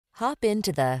Hop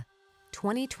into the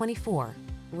 2024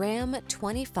 Ram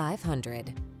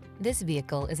 2500. This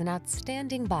vehicle is an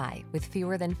outstanding buy with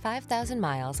fewer than 5,000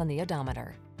 miles on the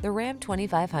odometer. The Ram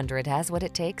 2500 has what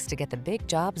it takes to get the big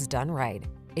jobs done right.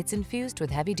 It's infused with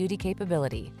heavy-duty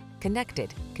capability,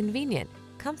 connected, convenient,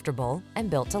 comfortable, and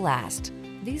built to last.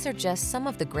 These are just some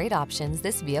of the great options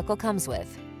this vehicle comes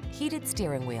with: heated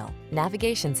steering wheel,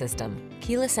 navigation system,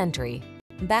 keyless entry,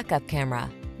 backup camera,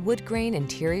 wood grain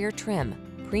interior trim,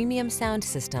 premium sound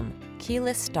system,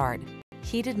 keyless start,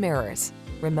 heated mirrors,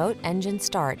 remote engine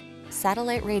start,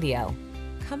 satellite radio.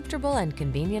 Comfortable and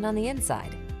convenient on the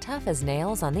inside, tough as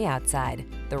nails on the outside.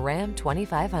 The Ram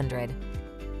 2500.